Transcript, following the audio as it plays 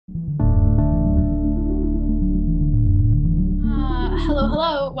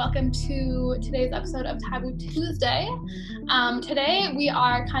Hello. Welcome to today's episode of Taboo Tuesday. Today we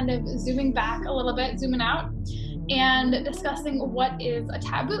are kind of zooming back a little bit, zooming out, and discussing what is a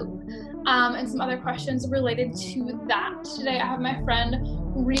taboo, and some other questions related to that. Today I have my friend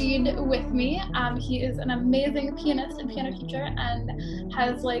Reid with me. He is an amazing pianist and piano teacher and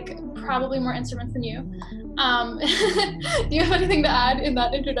has probably more instruments than you. Do you have anything to add in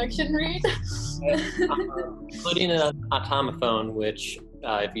that introduction, Reid? Including an automaton, which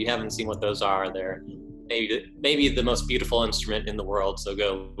if you haven't seen what those are, they're maybe the most beautiful instrument in the world, so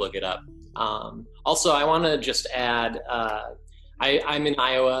go look it up. Also, I want to just add, I'm in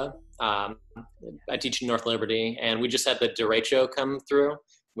Iowa. I teach in North Liberty, and we just had the derecho come through,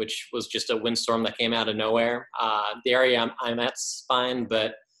 which was just a windstorm that came out of nowhere. The area I'm at's fine,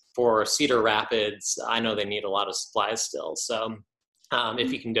 but for Cedar Rapids, I know they need a lot of supplies still. So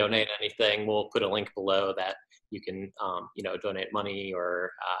if you can donate anything, we'll put a link below that you can, donate money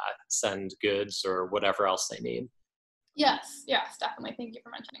or send goods or whatever else they need. Yes, definitely. Thank you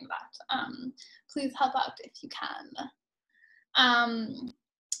for mentioning that. Please help out if you can.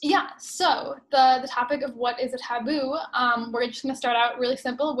 So the topic of what is a taboo, we're just going to start out really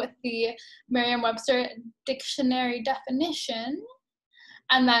simple with the Merriam-Webster dictionary definition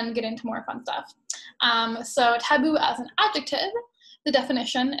and then get into more fun stuff. So taboo as an adjective, the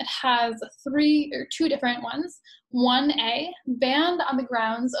definition, it has two different ones. 1A, banned on the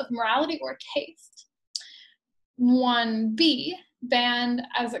grounds of morality or taste. 1B, banned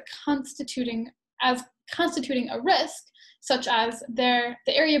as constituting a risk, such as the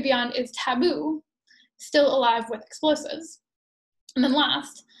area beyond is taboo, still alive with explosives. And then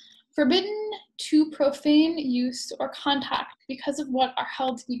last, forbidden to profane use or contact because of what are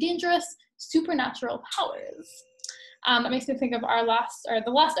held to be dangerous supernatural powers. That makes me think of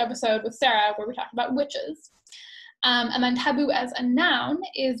the last episode with Sarah where we talked about witches. And then taboo as a noun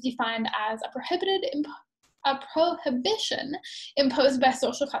is defined as a prohibition imposed by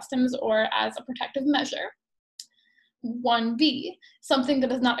social customs or as a protective measure. 1B, something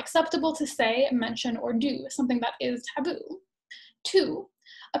that is not acceptable to say, mention, or do, something that is taboo. 2,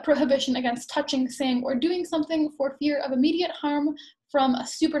 a prohibition against touching, saying, or doing something for fear of immediate harm from a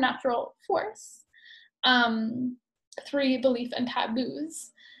supernatural force. 3, belief and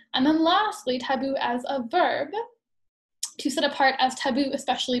taboos. And then lastly, taboo as a verb, to set apart as taboo,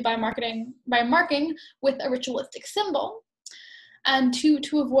 especially by marking with a ritualistic symbol. And 2,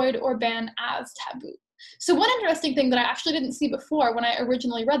 to avoid or ban as taboo. So one interesting thing that I actually didn't see before when I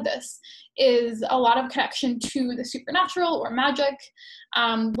originally read this is a lot of connection to the supernatural or magic,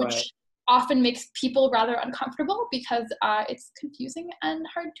 which often makes people rather uncomfortable because it's confusing and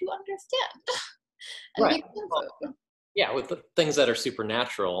hard to understand. And right. With the things that are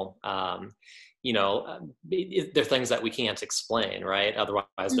supernatural, they're things that we can't explain, right? Otherwise,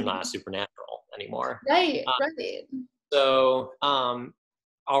 they're not supernatural anymore. Right. So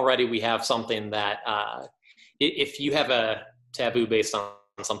already we have something that if you have a taboo based on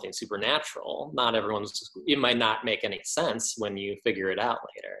something supernatural, it might not make any sense when you figure it out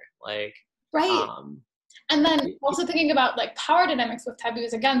later. And then also thinking about power dynamics with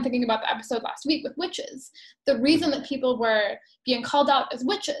taboos, again, thinking about the episode last week with witches, the reason that people were being called out as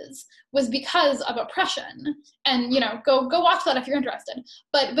witches was because of oppression. And, go watch that if you're interested.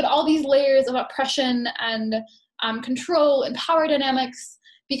 But all these layers of oppression and control and power dynamics,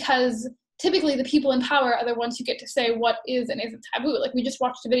 because typically the people in power are the ones who get to say what is and isn't taboo. We just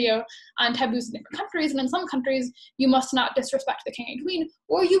watched a video on taboos in different countries, and in some countries, you must not disrespect the king and queen,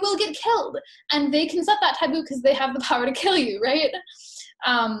 or you will get killed. And they can set that taboo because they have the power to kill you, right?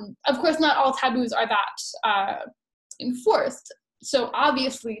 Of course, not all taboos are that enforced, so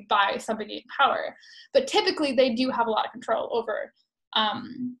obviously by somebody in power. But typically, they do have a lot of control over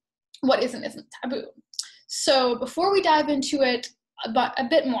what is and isn't taboo. So before we dive into it a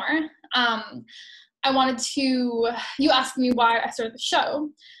bit more, I wanted to, you asked me why I started the show,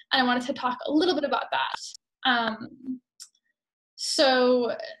 and I wanted to talk a little bit about that.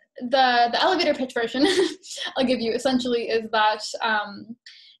 So the elevator pitch version I'll give you essentially is that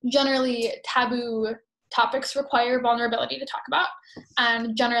generally taboo topics require vulnerability to talk about,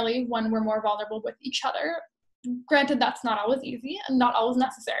 and generally when we're more vulnerable with each other, granted that's not always easy and not always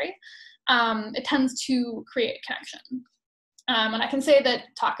necessary, it tends to create connection. And I can say that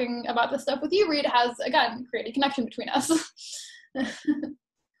talking about this stuff with you, Reid, has, again, created connection between us.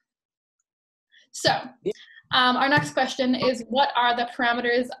 So, our next question is, what are the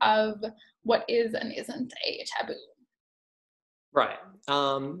parameters of what is and isn't a taboo? Right.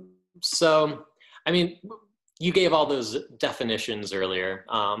 So, you gave all those definitions earlier,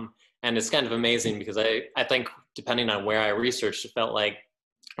 and it's kind of amazing because I think depending on where I researched, it felt like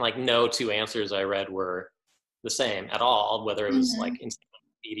no two answers I read were the same at all, whether it was like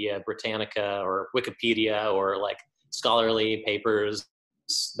Encyclopedia Britannica or Wikipedia or like scholarly papers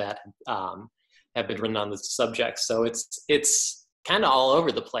that have been written on the subject. So it's kind of all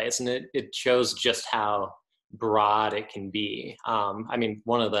over the place, and it shows just how broad it can be. I mean,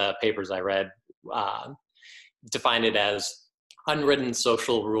 one of the papers I read defined it as unwritten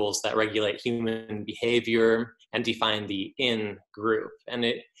social rules that regulate human behavior and define the in group. And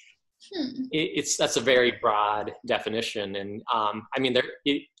that's a very broad definition. And I mean,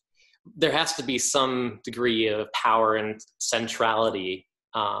 there has to be some degree of power and centrality.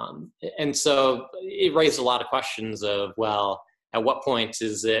 And so it raised a lot of questions of, well, at what point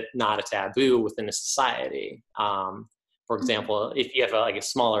is it not a taboo within a society? For example, if you have like a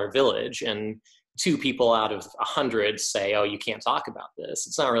smaller village and 2 people out of 100 say, oh, you can't talk about this,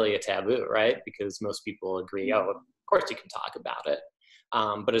 it's not really a taboo, right? Because most people agree, oh, of course you can talk about it.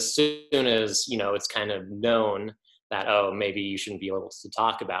 But as soon as, it's kind of known that, oh, maybe you shouldn't be able to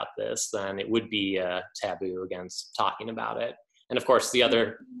talk about this, then it would be a taboo against talking about it. And of course, the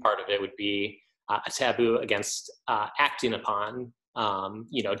other part of it would be a taboo against acting upon,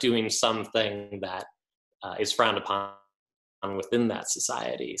 doing something that is frowned upon within that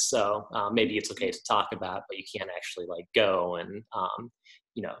society. So maybe it's okay to talk about, but you can't actually like go and,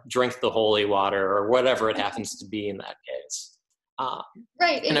 drink the holy water or whatever it happens to be in that case.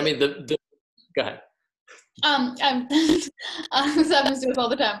 Right. And I mean, go ahead. This happens to us all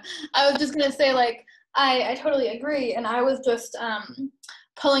the time. I was just gonna say, like, I totally agree, and I was just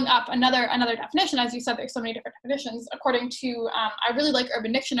pulling up another definition. As you said, there's so many different definitions. According to, I really like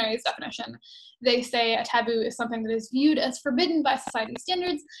Urban Dictionary's definition. They say a taboo is something that is viewed as forbidden by society's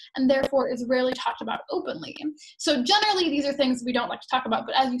standards and therefore is rarely talked about openly. So generally, these are things we don't like to talk about.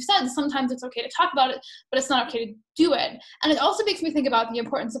 But as you said, sometimes it's okay to talk about it, but it's not okay to do it. And it also makes me think about the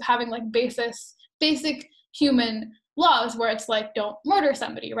importance of having like basic human laws where it's like, don't murder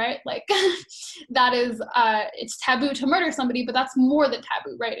somebody, right? Like that is, it's taboo to murder somebody, but that's more than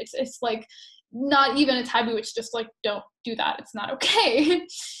taboo, right? It's like not even a taboo. It's just like, don't do that. It's not okay.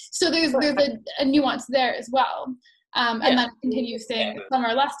 So there's a nuance there as well. And then continues saying some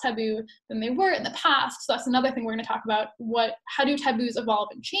are less taboo than they were in the past. So that's another thing we're going to talk about. How do taboos evolve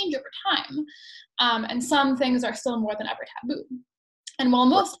and change over time? And some things are still more than ever taboo. And while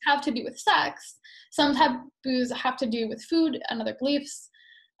most have to do with sex, some taboos have to do with food and other beliefs.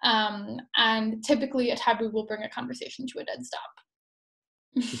 And typically a taboo will bring a conversation to a dead stop.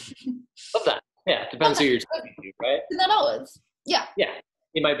 Love that. Yeah, depends who you're talking to, right? Not always. Yeah. Yeah,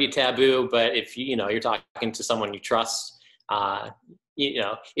 it might be taboo, but if you're talking to someone you trust,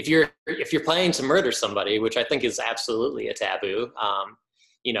 if you're planning to murder somebody, which I think is absolutely a taboo,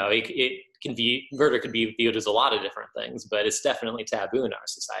 murder could be viewed as a lot of different things, but it's definitely taboo in our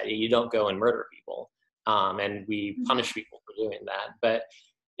society. You don't go and murder people, and we punish people for doing that. But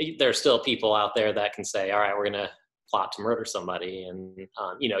there are still people out there that can say, all right, we're going to plot to murder somebody, and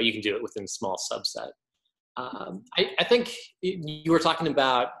you can do it within a small subset. I think you were talking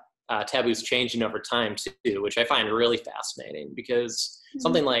about taboos changing over time too, which I find really fascinating, because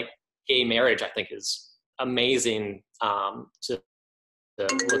something like gay marriage, I think, is amazing to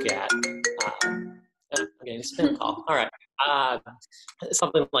look at. Okay, spam call. All right.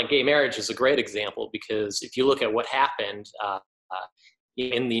 Something like gay marriage is a great example, because if you look at what happened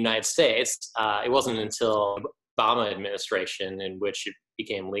in the United States, it wasn't until Obama administration in which it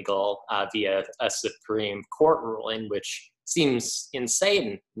became legal via a Supreme Court ruling, which seems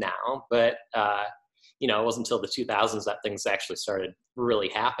insane now, but it wasn't until the 2000s that things actually started really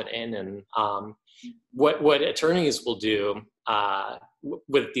happening. And what attorneys will do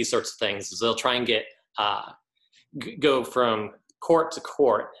with these sorts of things is they'll try and go from court to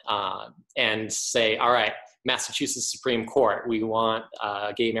court and say, all right, Massachusetts Supreme Court, we want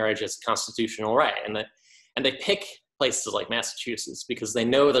gay marriage as a constitutional right. And they pick places like Massachusetts because they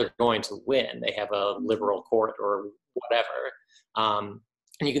know they're going to win. They have a liberal court or whatever.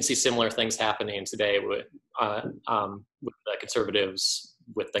 And you can see similar things happening today with the conservatives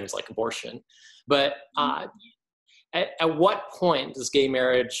with things like abortion. But at what point does gay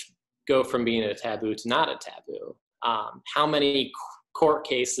marriage go from being a taboo to not a taboo? How many court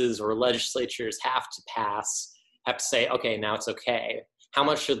cases or legislatures have to say, okay, now it's okay? How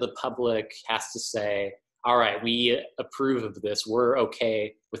much of the public has to say, all right, we approve of this, we're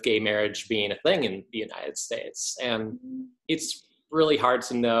okay with gay marriage being a thing in the United States? And it's really hard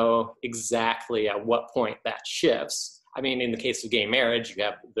to know exactly at what point that shifts. I mean, in the case of gay marriage, you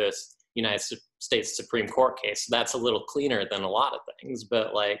have this United States Supreme Court case. That's a little cleaner than a lot of things.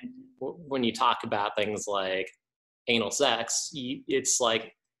 But like when you talk about things like anal sex, it's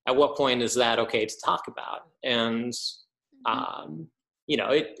like, at what point is that okay to talk about? And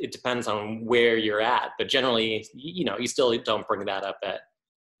it depends on where you're at, but generally, you still don't bring that up at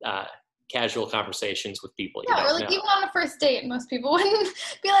casual conversations with people you or don't like know. even on a first date, most people wouldn't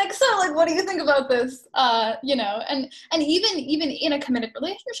be like, so like, what do you think about this? And even in a committed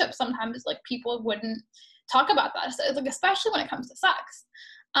relationship, sometimes like people wouldn't talk about that. So, like, especially when it comes to sex.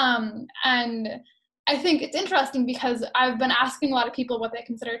 And I think it's interesting because I've been asking a lot of people what they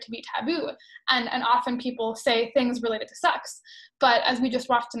consider to be taboo, and often people say things related to sex. But as we just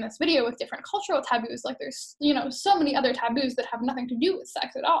watched in this video with different cultural taboos, like there's, so many other taboos that have nothing to do with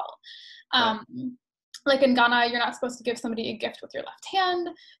sex at all. Like in Ghana, you're not supposed to give somebody a gift with your left hand,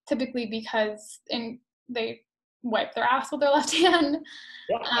 typically because they wipe their ass with their left hand.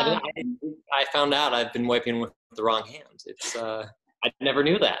 Yeah, I found out I've been wiping with the wrong hand. It's I never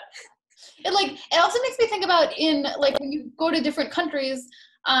knew that. It also makes me think about in like when you go to different countries,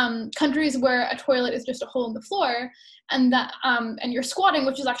 countries where a toilet is just a hole in the floor, and that and you're squatting,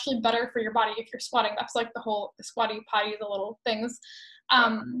 which is actually better for your body if you're squatting. That's like the squatty potty, the little things.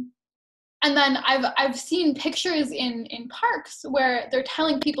 And then I've seen pictures in parks where they're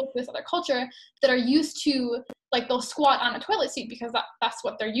telling people from this other culture that are used to, like, they'll squat on a toilet seat because that's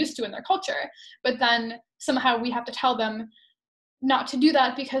what they're used to in their culture. But then somehow we have to tell them not to do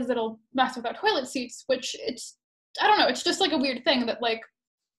that because it'll mess with our toilet seats, which I don't know, it's just like a weird thing that like,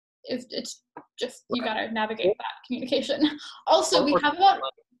 it's just, you gotta navigate that communication. Also, we have about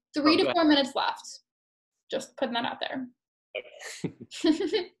 3 to 4 minutes left. Just putting that out there.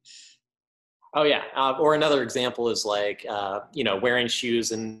 Oh yeah, or another example is like wearing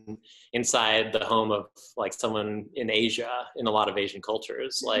shoes inside the home of like someone in Asia, in a lot of Asian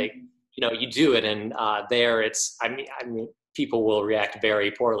cultures. Like you do it, and there it's I mean people will react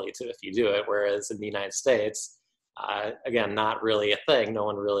very poorly to if you do it. Whereas in the United States, again, not really a thing. No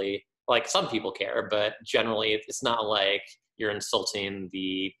one really, like, some people care, but generally it's not like you're insulting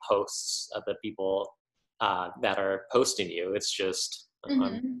the hosts of the people that are hosting you. It's just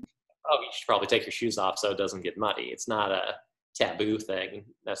you should probably take your shoes off so it doesn't get muddy. It's not a taboo thing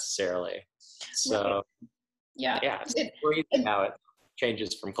necessarily. So it's crazy how it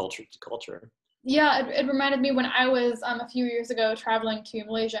changes from culture to culture. Yeah, it reminded me when I was a few years ago traveling to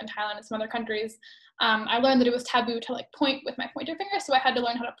Malaysia and Thailand and some other countries. I learned that it was taboo to like point with my pointer finger, so I had to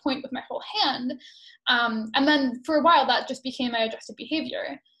learn how to point with my whole hand. And then for a while that just became my adjusted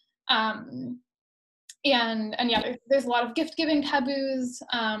behavior. And yeah, there's a lot of gift giving taboos.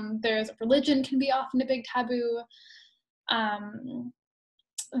 There's religion can be often a big taboo.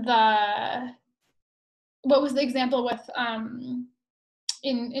 What was the example with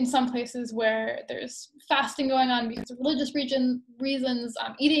in some places where there's fasting going on because of religious reasons,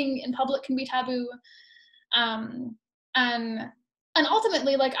 eating in public can be taboo. And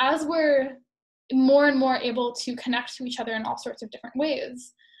ultimately, like, as we're more and more able to connect to each other in all sorts of different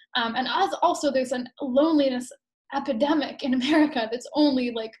ways, and as also there's a loneliness epidemic in America that's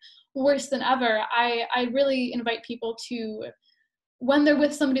only like worse than ever, I really invite people to, when they're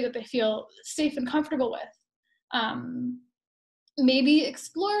with somebody that they feel safe and comfortable with, maybe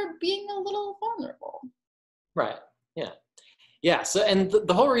explore being a little vulnerable. Right. Yeah. Yeah. So, and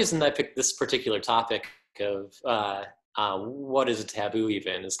the whole reason I picked this particular topic of what is a taboo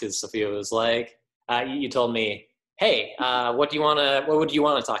even is because Sophia was like, you told me, hey, what would you want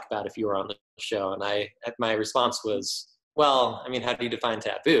to talk about if you were on the show? And my response was, well, I mean, how do you define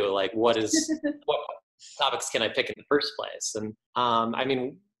taboo? Like, what topics can I pick in the first place? And I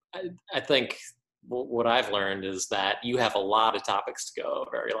mean, I think what I've learned is that you have a lot of topics to go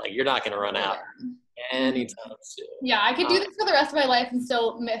over. Like, you're not going to run out anytime soon. Yeah, I could do this for the rest of my life and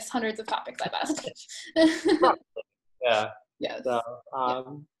still miss hundreds of topics I've asked. Yeah. Yes.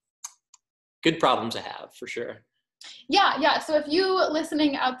 So, good problem to have, for sure. Yeah. So if you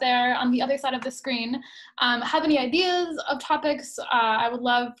listening out there on the other side of the screen have any ideas of topics, I would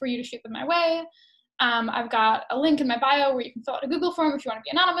love for you to shoot them my way. I've got a link in my bio where you can fill out a Google form if you want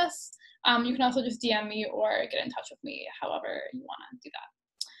to be anonymous. You can also just DM me or get in touch with me, however you want to do that.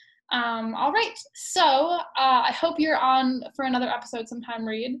 All right. So I hope you're on for another episode sometime,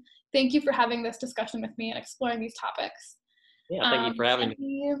 Reid. Thank you for having this discussion with me and exploring these topics. Yeah, thank you for having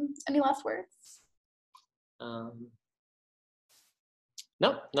me. Any last words?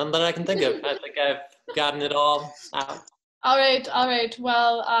 No, none that I can think of. I think I've gotten it all out. All right.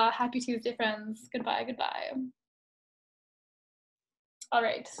 Well, happy Tuesday, friends. Goodbye. All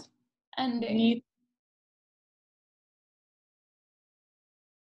right. Ending.